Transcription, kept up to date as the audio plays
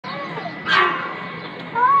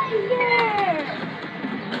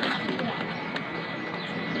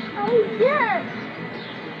Yeah.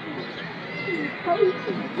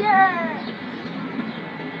 Yeah.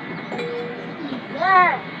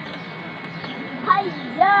 Yeah.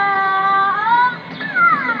 Hiya.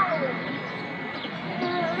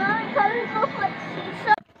 Can we go for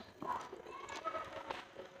seesaw?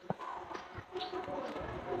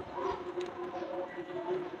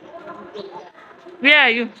 Where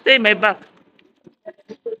are you? Stay in my back.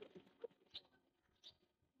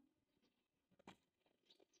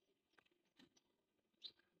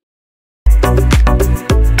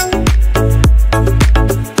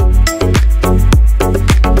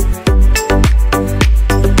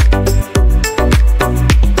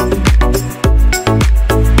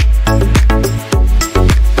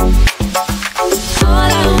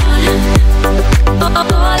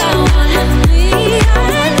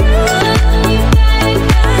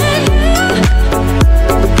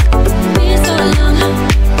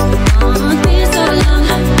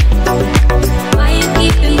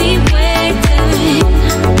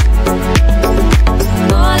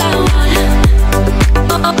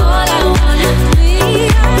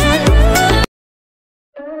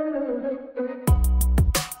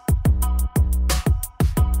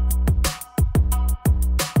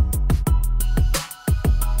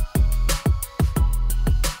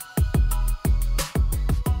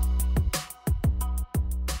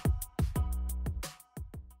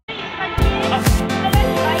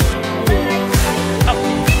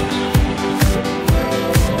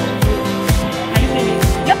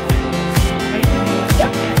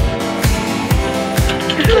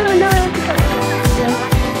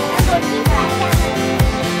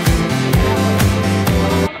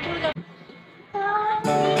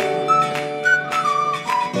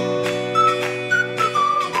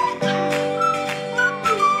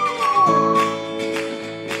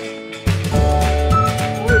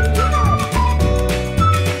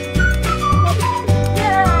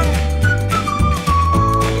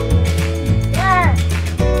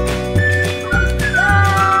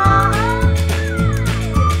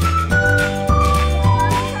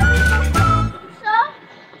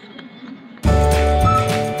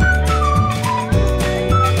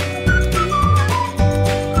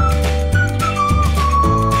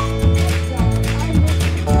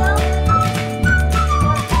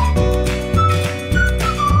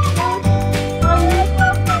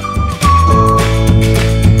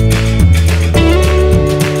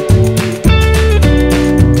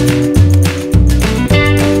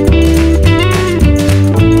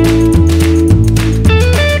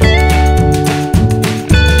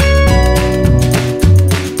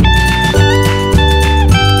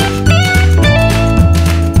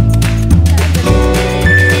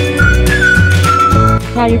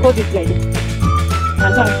 Now you hold it like this.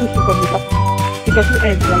 And now push it from the back. You can see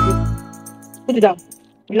ends like this. Put it down.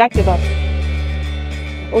 Relax your back.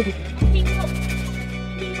 Hold it.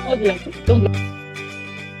 Hold it like this. Don't block.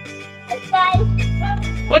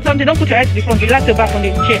 Hold something. Don't put your head to the front. Relax your back on the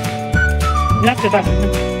chair. Relax your back.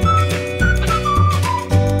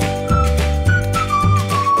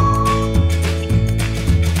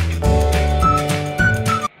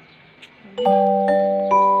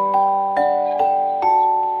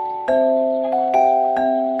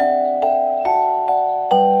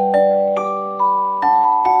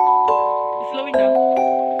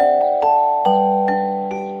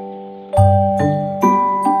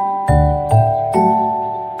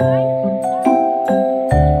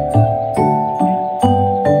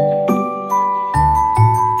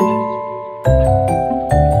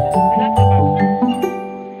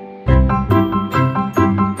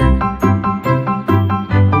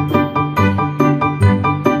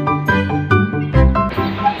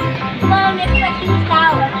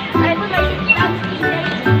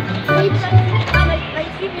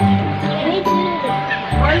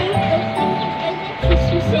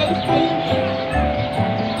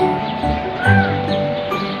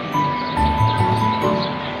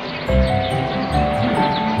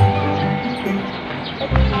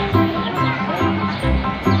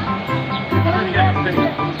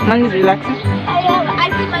 Man is relaxing. I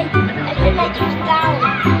put my shoes down.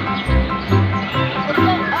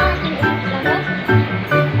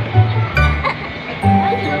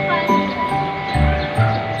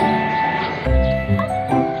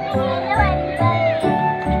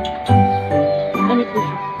 Let me push.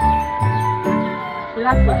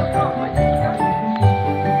 Relax.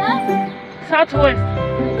 Southwest.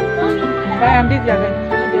 I am busy again.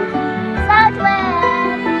 Southwest.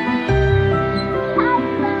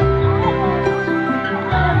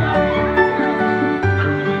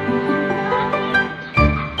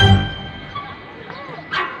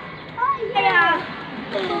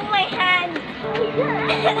 My hand.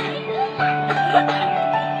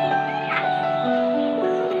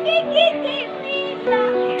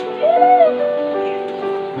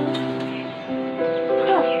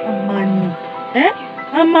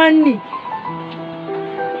 Amani.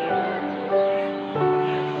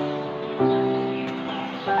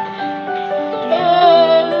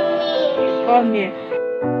 Come here.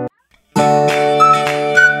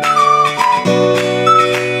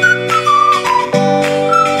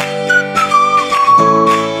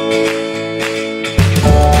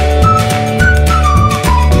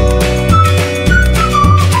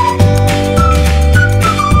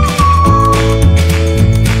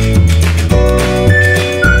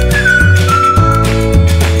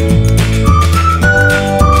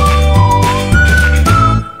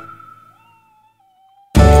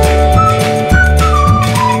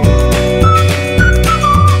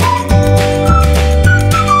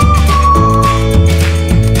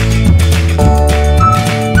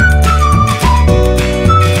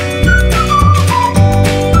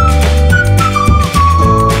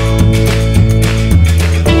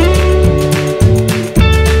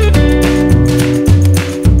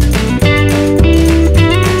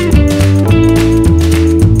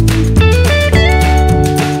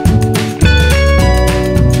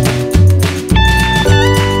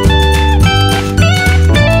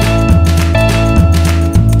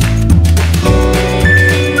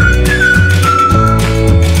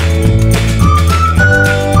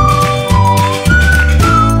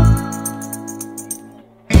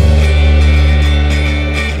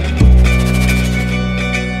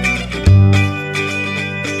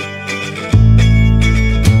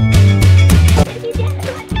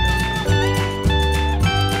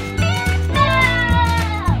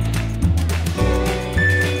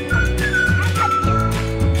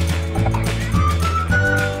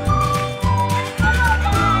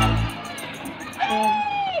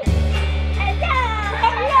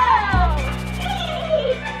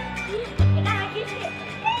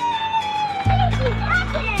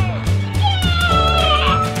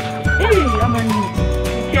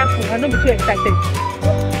 Don't be too excited.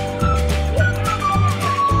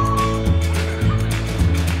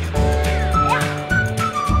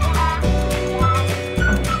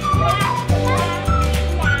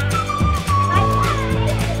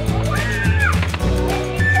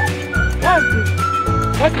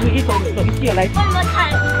 What do we eat on the top? You see your life? One more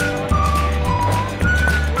time.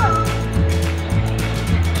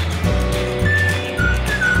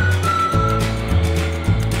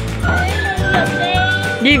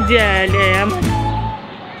 Give the lamb.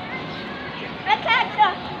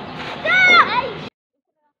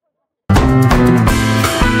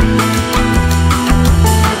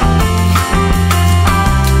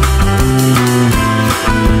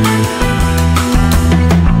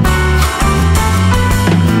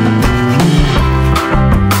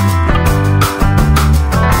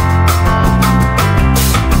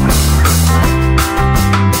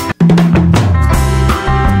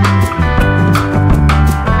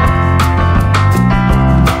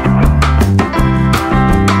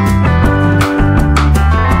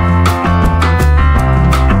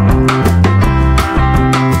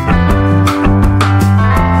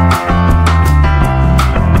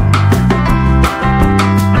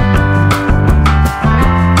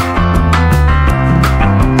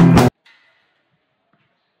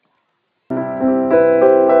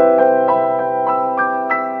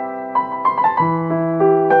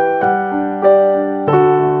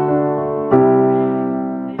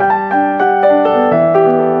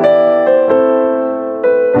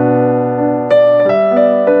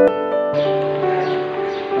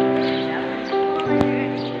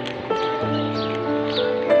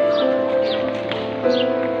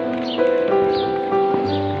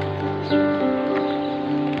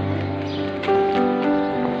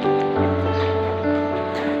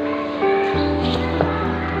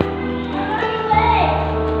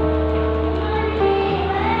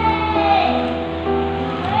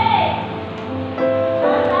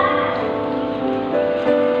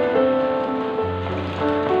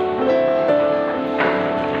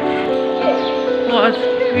 What?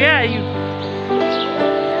 Where are you?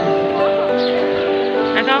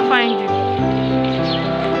 I can't find you.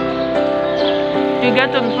 You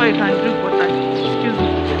get up before you can drink water. Excuse me.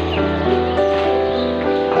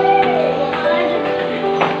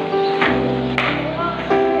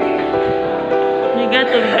 You get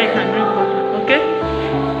up before you can drink water, okay?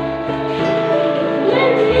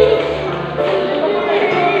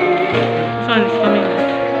 Sun is coming.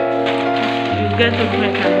 You get up before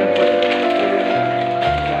you can drink water.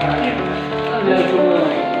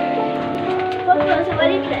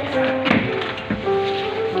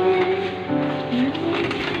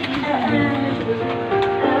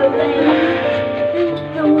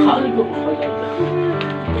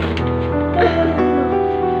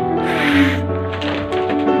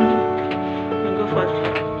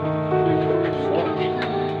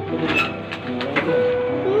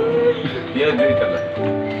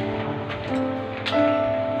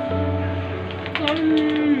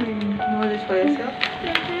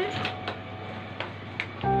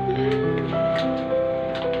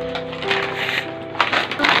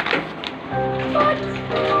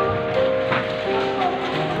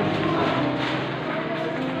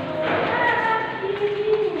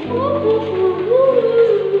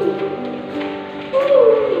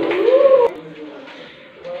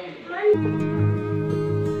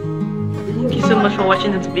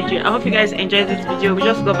 watching this video. I hope you guys enjoyed this video. We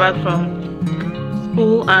just got back from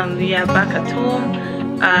school and we are back at home.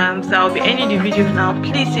 So I'll be ending the video now.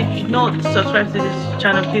 Please, if you're not subscribed to this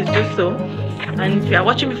channel, please do so. And if you are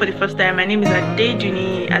watching me for the first time, my name is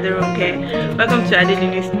Adedunni&Family. Welcome to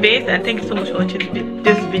Adedunni Space, and thank you so much for watching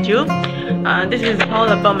this video. This is all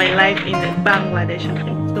about my life in Bangladesh. Thank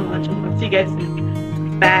you so much. See you guys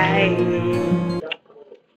soon. Bye.